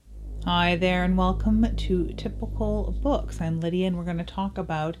Hi there and welcome to Typical Books. I'm Lydia and we're going to talk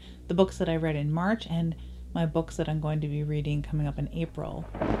about the books that I read in March and my books that I'm going to be reading coming up in April.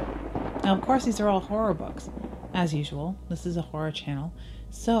 Now, of course, these are all horror books. As usual, this is a horror channel.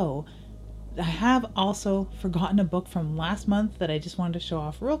 So, I have also forgotten a book from last month that I just wanted to show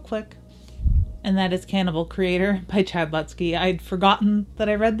off real quick. And that is Cannibal Creator by Chad Lutzke. I'd forgotten that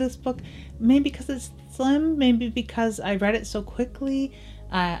I read this book. Maybe because it's slim, maybe because I read it so quickly.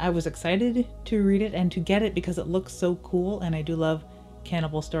 I was excited to read it and to get it because it looks so cool and I do love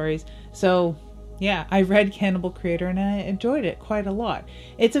cannibal stories. So yeah, I read Cannibal Creator and I enjoyed it quite a lot.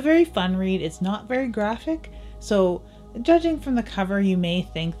 It's a very fun read. It's not very graphic. So judging from the cover, you may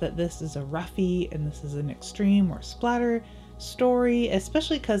think that this is a roughie and this is an extreme or splatter story,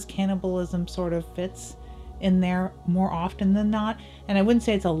 especially because cannibalism sort of fits in there more often than not. And I wouldn't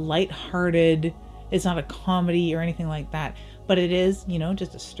say it's a lighthearted, it's not a comedy or anything like that, but it is,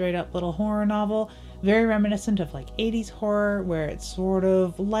 just a straight up little horror novel, very reminiscent of like 80s horror where it's sort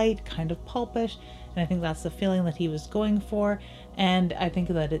of light, kind of pulpish, and I think that's the feeling that he was going for, and I think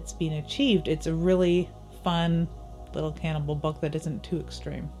that it's been achieved. It's a really fun little cannibal book that isn't too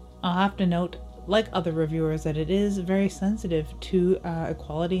extreme. I'll have to note, like other reviewers, that it is very sensitive to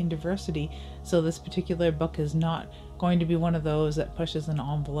equality and diversity, so this particular book is not going to be one of those that pushes an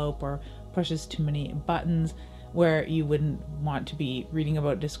envelope or pushes too many buttons where you wouldn't want to be reading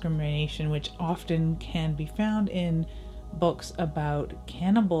about discrimination, which often can be found in books about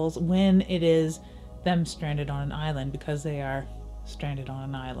cannibals when it is them stranded on an island, because they are stranded on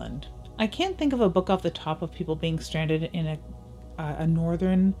an island. I can't think of a book off the top of people being stranded in a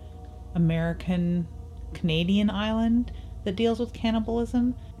northern American Canadian island that deals with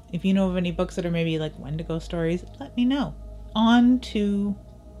cannibalism. If you know of any books that are maybe like Wendigo stories, let me know. On to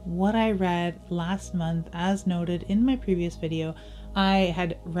what I read last month. As noted in my previous video, I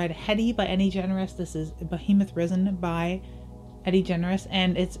had read Hetty by Eddie Generous. This is Behemoth Risen by Eddie Generous,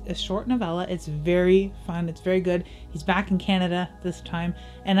 and it's a short novella. It's very fun. It's very good. He's back in Canada this time,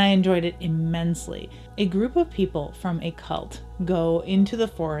 and I enjoyed it immensely. A group of people from a cult go into the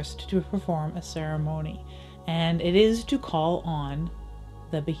forest to perform a ceremony, and it is to call on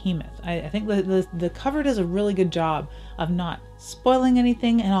the behemoth. I think the cover does a really good job of not spoiling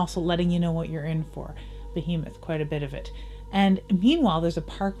anything and also letting you know what you're in for. Behemoth, quite a bit of it. And meanwhile, there's a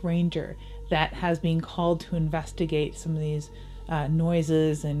park ranger that has been called to investigate some of these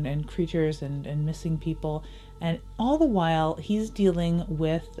noises and creatures and missing people. And all the while, he's dealing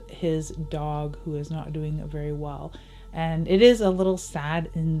with his dog who is not doing very well. And it is a little sad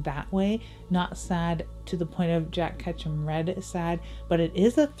in that way, not sad to the point of Jack Ketchum Red sad, but it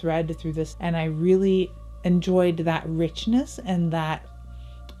is a thread through this, and I really enjoyed that richness and that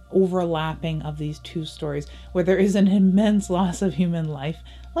overlapping of these two stories where there is an immense loss of human life,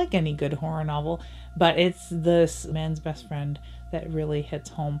 like any good horror novel, but it's this man's best friend that really hits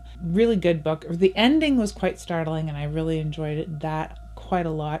home. Really good book. The ending was quite startling and I really enjoyed that quite a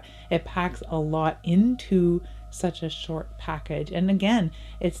lot. It packs a lot into such a short package, and again,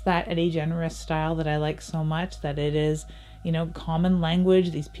 it's that Eddie Generous style that I like so much, that it is, common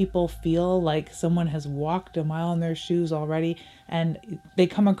language. These people feel like someone has walked a mile in their shoes already, and they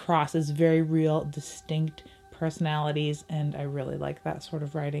come across as very real, distinct personalities, and I really like that sort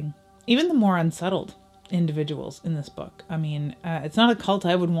of writing. Even the more unsettled individuals in this book. I mean, it's not a cult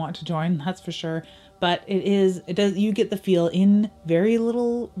I would want to join, that's for sure, but you get the feel in very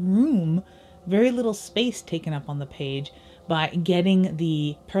little room, very little space taken up on the page by getting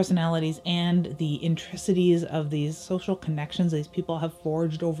the personalities and the intricacies of these social connections these people have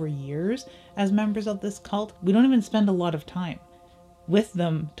forged over years as members of this cult. We don't even spend a lot of time with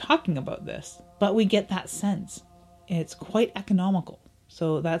them talking about this, but we get that sense. It's quite economical.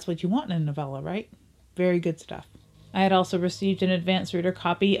 So that's what you want in a novella, right? Very good stuff. I had also received an advanced reader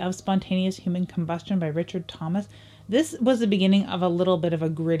copy of Spontaneous Human Combustion by Richard Thomas. This was the beginning of a little bit of a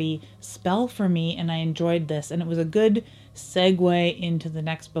gritty spell for me, and I enjoyed this, and it was a good segue into the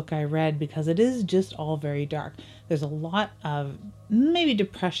next book I read because it is just all very dark. There's a lot of maybe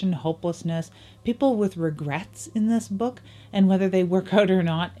depression, hopelessness, people with regrets in this book, and whether they work out or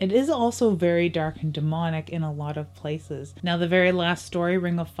not. It is also very dark and demonic in a lot of places. Now, the very last story,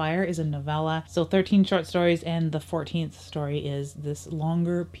 Ring of Fire, is a novella. So 13 short stories, and the 14th story is this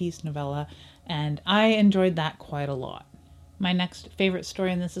longer piece novella, and I enjoyed that quite a lot. My next favorite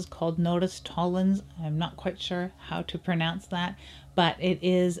story in this is called Notice Tollins. I'm not quite sure how to pronounce that, but it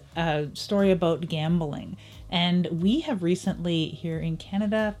is a story about gambling. And we have recently here in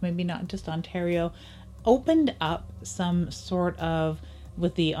Canada, maybe not just Ontario, opened up some sort of,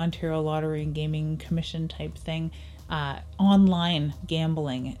 with the Ontario Lottery and Gaming Commission type thing, online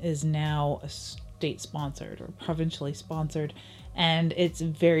gambling is now state sponsored or provincially sponsored. And it's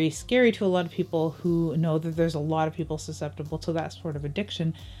very scary to a lot of people who know that there's a lot of people susceptible to that sort of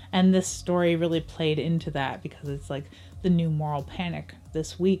addiction. And this story really played into that because it's like the new moral panic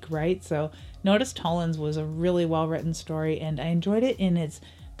this week, right? So Notice Tollins was a really well-written story, and I enjoyed it in its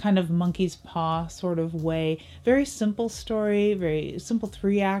kind of monkey's paw sort of way. Very simple story, very simple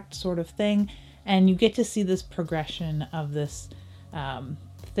 3-act sort of thing. And you get to see this progression of this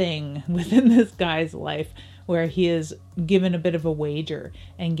thing within this guy's life, where he is given a bit of a wager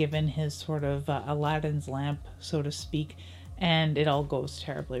and given his sort of Aladdin's lamp, so to speak, and it all goes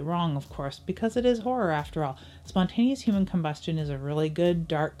terribly wrong, of course, because it is horror after all. Spontaneous Human Combustion is a really good,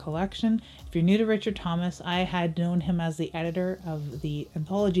 dark collection. If you're new to Richard Thomas, I had known him as the editor of the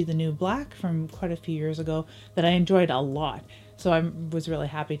anthology The New Black from quite a few years ago that I enjoyed a lot, so I was really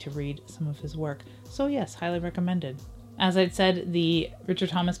happy to read some of his work. So yes, highly recommended. As I'd said, the Richard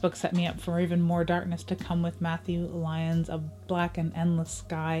Thomas book set me up for even more darkness to come with Matthew Lyons' A Black and Endless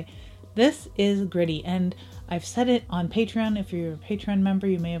Sky. This is gritty, and I've said it on Patreon. If you're a Patreon member,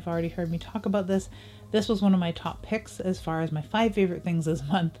 you may have already heard me talk about this. This was one of my top picks as far as my 5 favorite things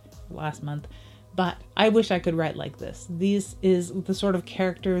last month. But I wish I could write like this. This is the sort of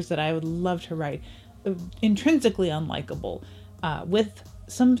characters that I would love to write. Intrinsically unlikable, with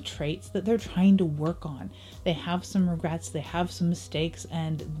some traits that they're trying to work on. They have some regrets, they have some mistakes,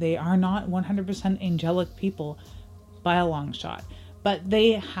 and they are not 100% angelic people by a long shot. But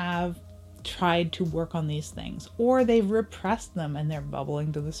they have tried to work on these things, or they've repressed them and they're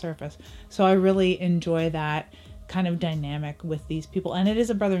bubbling to the surface. So I really enjoy that kind of dynamic with these people, and it is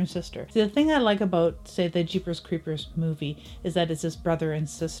a brother and sister. See, the thing I like about, say, the Jeepers Creepers movie is that it's this brother and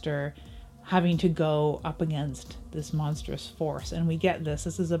sister having to go up against this monstrous force, and we get this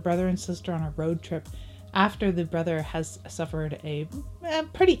is a brother and sister on a road trip after the brother has suffered a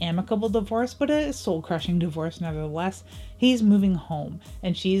pretty amicable divorce, but a soul-crushing divorce nevertheless. He's moving home,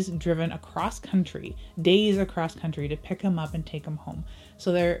 and she's driven across country, days across country, to pick him up and take him home.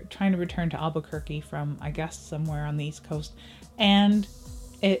 So they're trying to return to Albuquerque from, I guess, somewhere on the East Coast, and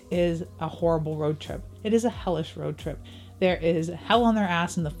it is a horrible road trip. It is a hellish road trip. There is hell on their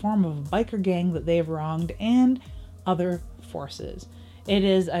ass in the form of a biker gang that they've wronged and other forces. It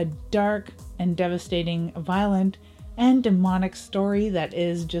is a dark and devastating, violent and demonic story that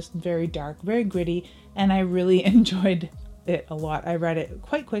is just very dark, very gritty, and I really enjoyed it a lot. I read it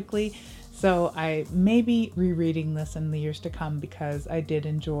quite quickly, so I may be rereading this in the years to come because I did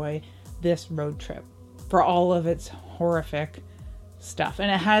enjoy this road trip for all of its horrific stuff.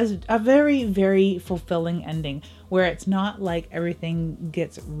 And it has a very, very fulfilling ending where it's not like everything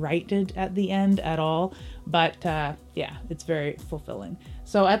gets righted at the end at all, but yeah, it's very fulfilling.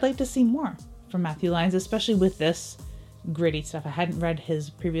 So I'd like to see more from Matthew Lyons, especially with this gritty stuff. I hadn't read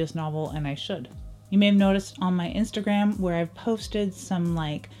his previous novel, and I should. You may have noticed on my Instagram where I've posted some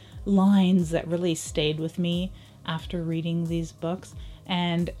like lines that really stayed with me after reading these books.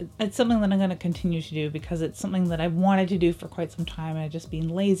 And it's something that I'm going to continue to do because it's something that I've wanted to do for quite some time. I've just been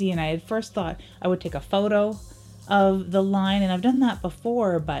lazy, and I had first thought I would take a photo of the line, and I've done that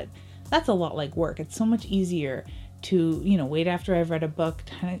before, but that's a lot like work. It's so much easier to, wait after I've read a book,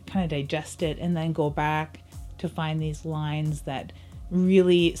 kind of digest it, and then go back to find these lines that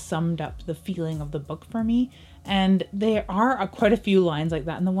really summed up the feeling of the book for me. And there are quite a few lines like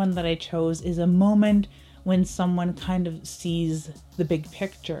that, and the one that I chose is a moment when someone kind of sees the big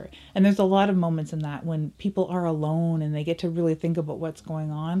picture. And there's a lot of moments in that when people are alone and they get to really think about what's going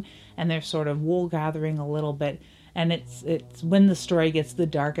on, and they're sort of wool gathering a little bit. And it's when the story gets the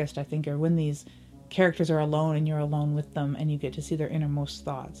darkest, I think, or when these characters are alone and you're alone with them and you get to see their innermost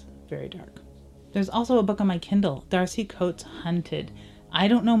thoughts. Very dark. There's also a book on my Kindle, Darcy Coates' Hunted. I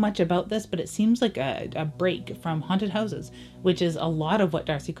don't know much about this, but it seems like a break from haunted houses, which is a lot of what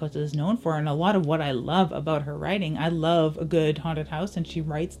Darcy Coates is known for, and a lot of what I love about her writing. I love a good haunted house, and she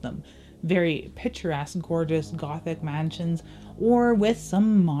writes them very picturesque, gorgeous, gothic mansions, or with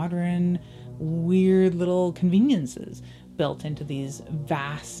some modern, weird little conveniences built into these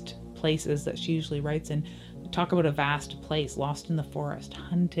vast places that she usually writes in. Talk about a vast place, Lost in the Forest.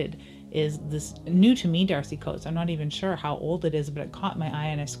 Hunted is this new to me Darcy Coates. I'm not even sure how old it is, but it caught my eye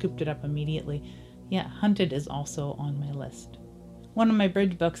and I scooped it up immediately. Yeah, Hunted is also on my list. One of my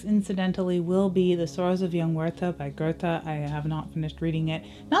bridge books, incidentally, will be The Sorrows of Young Werther by Goethe. I have not finished reading it.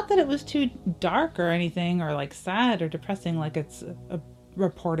 Not that it was too dark or anything, or like sad or depressing like it's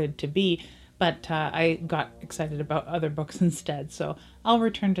reported to be, but I got excited about other books instead, so I'll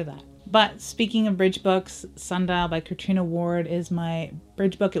return to that. But speaking of bridge books, Sundial by Katrina Ward is my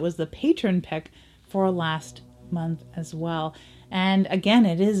bridge book. It was the patron pick for last month as well. And again,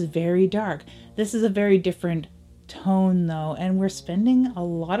 it is very dark. This is a very different tone though, and we're spending a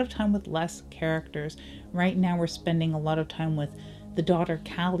lot of time with less characters. Right now we're spending a lot of time with the daughter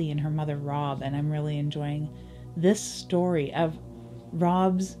Callie and her mother Rob, and I'm really enjoying this story of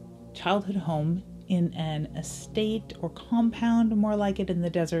Rob's childhood home in an estate or compound, more like it, in the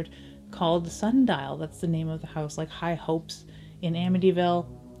desert, called Sundial. That's the name of the house, like High Hopes in Amityville.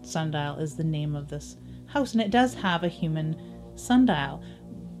 Sundial is the name of this house, and it does have a human sundial.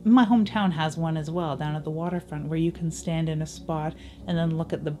 My hometown has one as well, down at the waterfront, where you can stand in a spot and then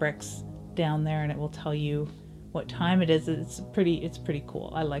look at the bricks down there, and it will tell you what time it is. It's pretty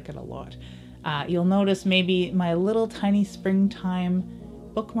cool. I like it a lot. You'll notice maybe my little tiny springtime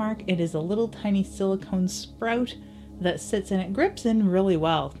bookmark. It is a little tiny silicone sprout that sits, and it grips in really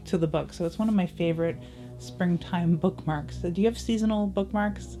well to the book. So it's one of my favorite springtime bookmarks. So do you have seasonal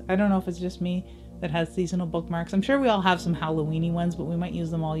bookmarks? I don't know if it's just me that has seasonal bookmarks. I'm sure we all have some Halloweeny ones, but we might use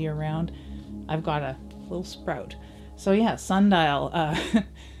them all year round. I've got a little sprout. So yeah, Sundial.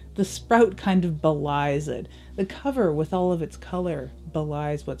 The sprout kind of belies it. The cover with all of its color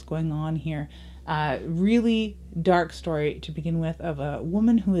belies what's going on here. Really dark story to begin with, of a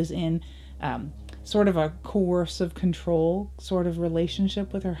woman who is in sort of a coercive control sort of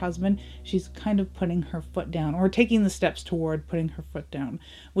relationship with her husband. She's kind of putting her foot down, or taking the steps toward putting her foot down,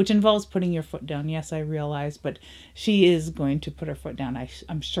 which involves putting your foot down. Yes, I realize, but she is going to put her foot down.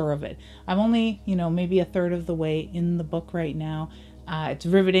 I'm sure of it. I'm only, maybe a third of the way in the book right now. It's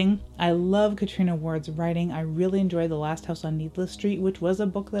riveting. I love Katrina Ward's writing. I really enjoyed The Last House on Needless Street, which was a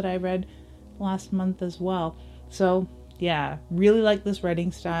book that I read last month as well. So yeah, really like this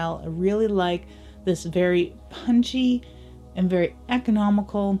writing style. I really like this very punchy and very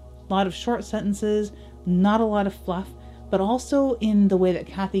economical, a lot of short sentences, not a lot of fluff, but also in the way that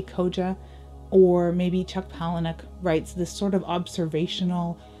Kathy Koja or maybe Chuck Palahniuk writes, this sort of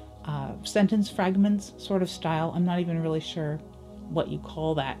observational sentence fragments sort of style. I'm not even really sure what you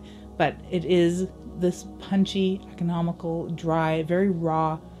call that, but it is this punchy, economical, dry, very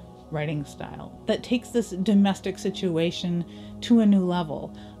raw writing style that takes this domestic situation to a new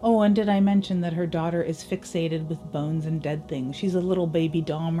level. Oh, and did I mention that her daughter is fixated with bones and dead things? She's a little baby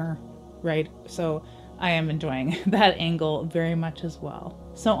Dahmer, right? So I am enjoying that angle very much as well.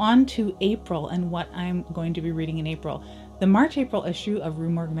 So on to April and what I'm going to be reading in April. The March-April issue of Rue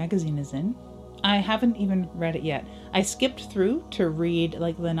Morgue magazine is in. I haven't even read it yet. I skipped through to read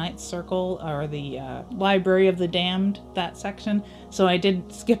like the Ninth Circle or the Library of the Damned, that section. So I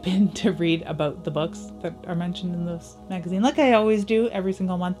did skip in to read about the books that are mentioned in this magazine, like I always do every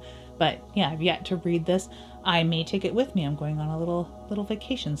single month. But yeah, I've yet to read this. I may take it with me. I'm going on a little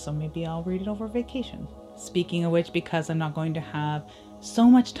vacation, so maybe I'll read it over vacation. Speaking of which, because I'm not going to have so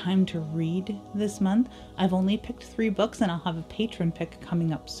much time to read this month, I've only picked 3 books, and I'll have a patron pick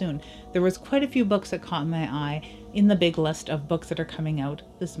coming up soon. There was quite a few books that caught my eye in the big list of books that are coming out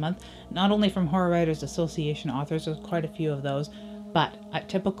this month, not only from Horror Writers Association authors, there's quite a few of those, but at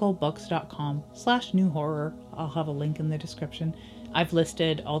typicalbooks.com/new horror, I'll have a link in the description. I've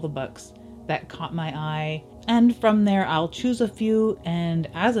listed all the books that caught my eye, and from there I'll choose a few, and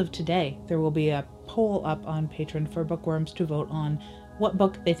as of today there will be a poll up on Patreon for bookworms to vote on what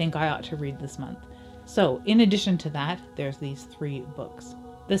book they think I ought to read this month. So in addition to that, there's these 3 books.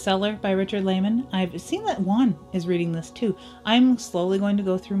 The Cellar by Richard Lehman. I've seen that Juan is reading this too. I'm slowly going to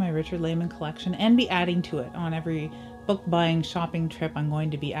go through my Richard Lehman collection and be adding to it. On every book buying shopping trip, I'm going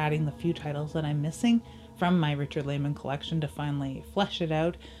to be adding the few titles that I'm missing from my Richard Lehman collection to finally flesh it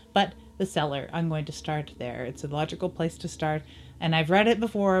out. But The Cellar, I'm going to start there. It's a logical place to start. And I've read it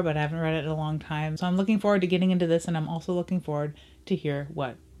before, but I haven't read it in a long time. So I'm looking forward to getting into this, and I'm also looking forward to hear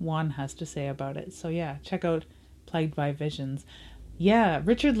what Juan has to say about it. So yeah, check out Plagued by Visions. Yeah,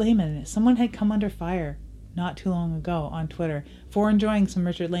 Richard Lehman. Someone had come under fire not too long ago on Twitter for enjoying some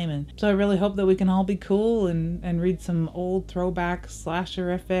Richard Lehman. So I really hope that we can all be cool and read some old throwback,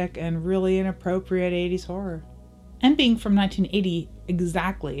 slasherific, and really inappropriate 80s horror. And being from 1980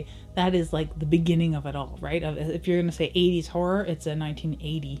 exactly, that is like the beginning of it all, right? If you're going to say 80s horror, it's a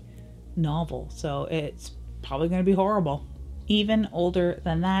 1980 novel, so it's probably going to be horrible. Even older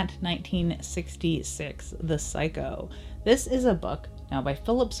than that, 1966, The Psycho. This is a book now by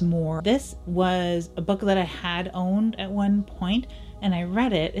Phillips Moore. This was a book that I had owned at one point, and I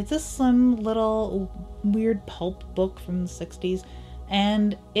read it. It's a slim little weird pulp book from the 60s,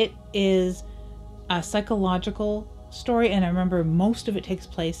 and it is a psychological story, and I remember most of it takes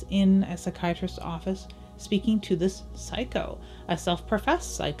place in a psychiatrist's office speaking to this psycho, a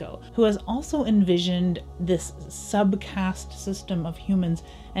self-professed psycho, who has also envisioned this subcaste system of humans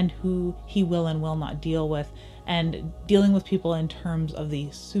and who he will and will not deal with. and dealing with people in terms of the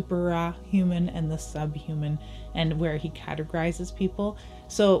superhuman and the subhuman, and where he categorizes people.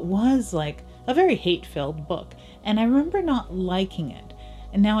 So it was like a very hate-filled book, and I remember not liking it.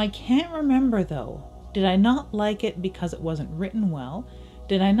 And now I can't remember though, did I not like it because it wasn't written well?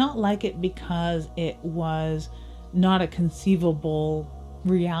 Did I not like it because it was not a conceivable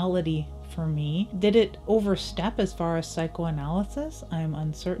reality for me? Did it overstep as far as psychoanalysis? I'm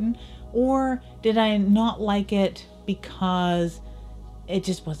uncertain. Or did I not like it because it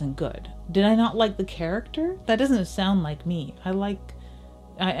just wasn't good? Did I not like the character? That doesn't sound like me. I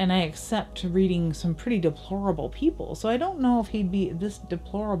accept reading some pretty deplorable people, so I don't know if he'd be this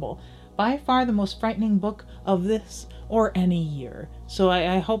deplorable. By far the most frightening book of this or any year. So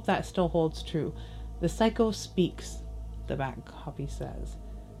I hope that still holds true. The Psycho speaks, the back copy says.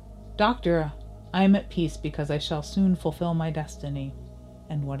 Doctor, I am at peace because I shall soon fulfill my destiny.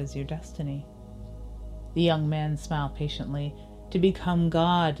 And what is your destiny? The young man smiled patiently. To become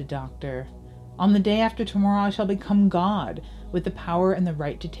God, Doctor. On the day after tomorrow I shall become God, with the power and the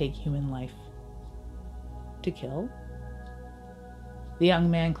right to take human life. To kill? The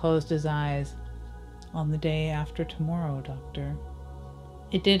young man closed his eyes. On the day after tomorrow, Doctor.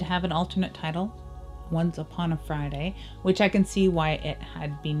 It did have an alternate title, Once Upon a Friday, which I can see why it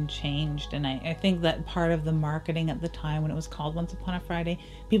had been changed. And I think that part of the marketing at the time when it was called Once Upon a Friday,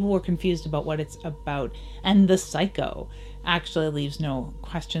 people were confused about what it's about. And The Psycho actually leaves no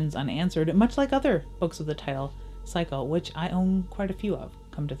questions unanswered, much like other books with the title Psycho, which I own quite a few of,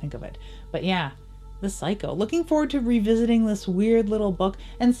 come to think of it. But yeah, The Psycho. Looking forward to revisiting this weird little book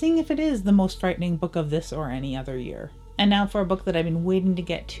and seeing if it is the most frightening book of this or any other year. And now for a book that I've been waiting to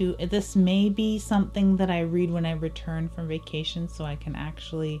get to. This may be something that I read when I return from vacation, so I can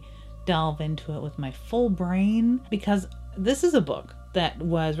actually delve into it with my full brain, because this is a book that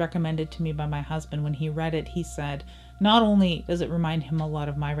was recommended to me by my husband. When he read it, he said not only does it remind him a lot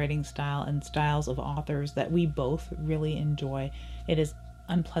of my writing style and styles of authors that we both really enjoy, it is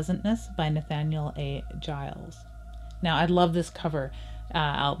Unpleasantness by Nathaniel A. Giles. Now, I love this cover.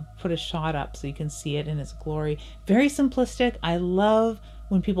 I'll put a shot up so you can see it in its glory. Very simplistic. I love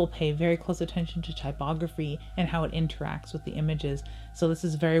when people pay very close attention to typography and how it interacts with the images. So this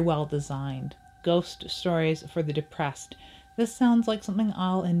is very well designed. Ghost Stories for the Depressed. This sounds like something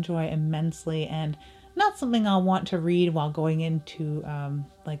I'll enjoy immensely, and not something I'll want to read while going into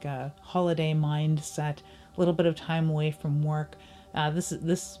like a holiday mindset, a little bit of time away from work. This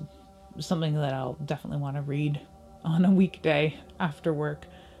is something that I'll definitely want to read on a weekday after work,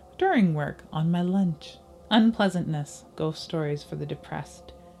 during work, on my lunch. Unpleasantness, Ghost Stories for the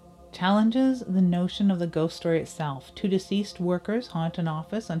Depressed. Challenges the notion of the ghost story itself. Two deceased workers haunt an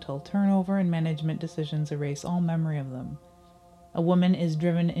office until turnover and management decisions erase all memory of them. A woman is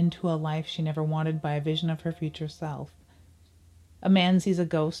driven into a life she never wanted by a vision of her future self. A man sees a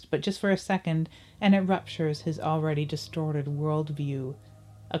ghost, but just for a second, and it ruptures his already distorted worldview.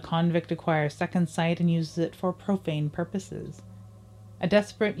 A convict acquires second sight and uses it for profane purposes. A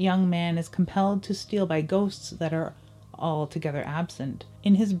desperate young man is compelled to steal by ghosts that are altogether absent.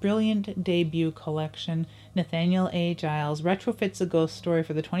 In his brilliant debut collection, Nathaniel A. Giles retrofits a ghost story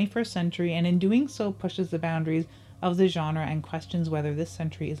for the 21st century, and in doing so pushes the boundaries of the genre and questions whether this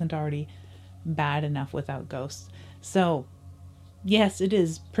century isn't already bad enough without ghosts. So, yes, it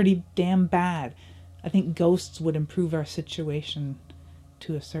is pretty damn bad. I think ghosts would improve our situation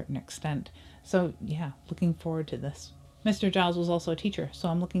to a certain extent. So, yeah, looking forward to this. Mr. Giles was also a teacher, so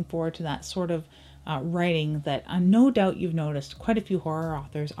I'm looking forward to that sort of writing that no doubt you've noticed quite a few horror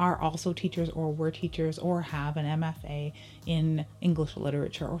authors are also teachers or were teachers or have an MFA in English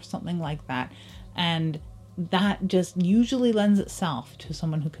literature or something like that. And that just usually lends itself to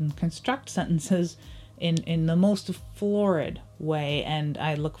someone who can construct sentences in the most florid way, and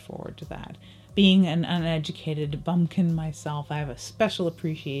I look forward to that. Being an uneducated bumpkin myself, I have a special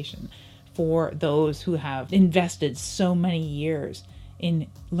appreciation for those who have invested so many years in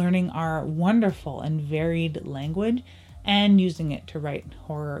learning our wonderful and varied language and using it to write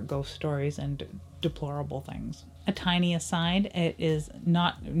horror, ghost stories, and deplorable things. A tiny aside, it is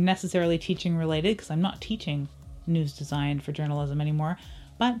not necessarily teaching related because I'm not teaching news design for journalism anymore,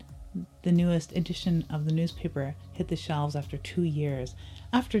 but the newest edition of the newspaper hit the shelves after 2 years.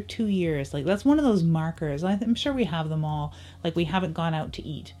 After 2 years, like that's one of those markers. I'm sure we have them all. Like we haven't gone out to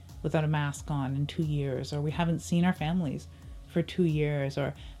eat without a mask on in 2 years, or we haven't seen our families for 2 years,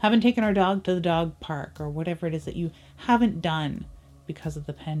 or haven't taken our dog to the dog park, or whatever it is that you haven't done because of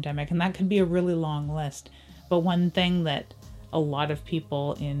the pandemic. And that could be a really long list. But one thing that a lot of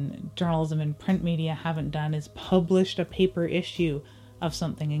people in journalism and print media haven't done is published a paper issue of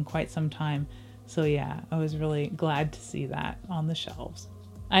something in quite some time. So yeah, I was really glad to see that on the shelves.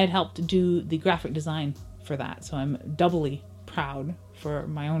 I had helped do the graphic design for that, so I'm doubly proud for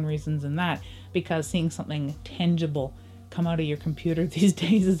my own reasons in that, because seeing something tangible come out of your computer these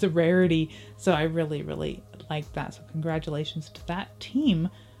days is a rarity. So I really, really like that. So congratulations to that team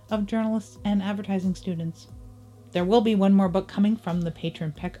of journalists and advertising students. There will be one more book coming from the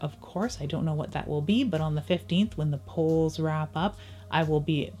patron pick, of course. I don't know what that will be, but on the 15th, when the polls wrap up, I will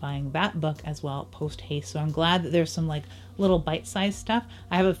be buying that book as well, post haste. So I'm glad that there's some like little bite-sized stuff.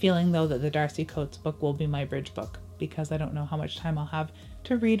 I have a feeling though that the Darcy Coates book will be my bridge book, because I don't know how much time I'll have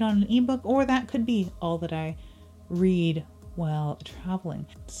to read on an ebook, or that could be all that I read while traveling.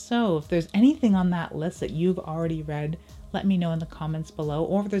 So if there's anything on that list that you've already read, let me know in the comments below.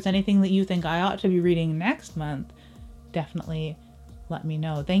 Or if there's anything that you think I ought to be reading next month, definitely let me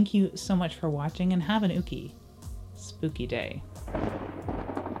know. Thank you so much for watching, and have an ooky spooky day.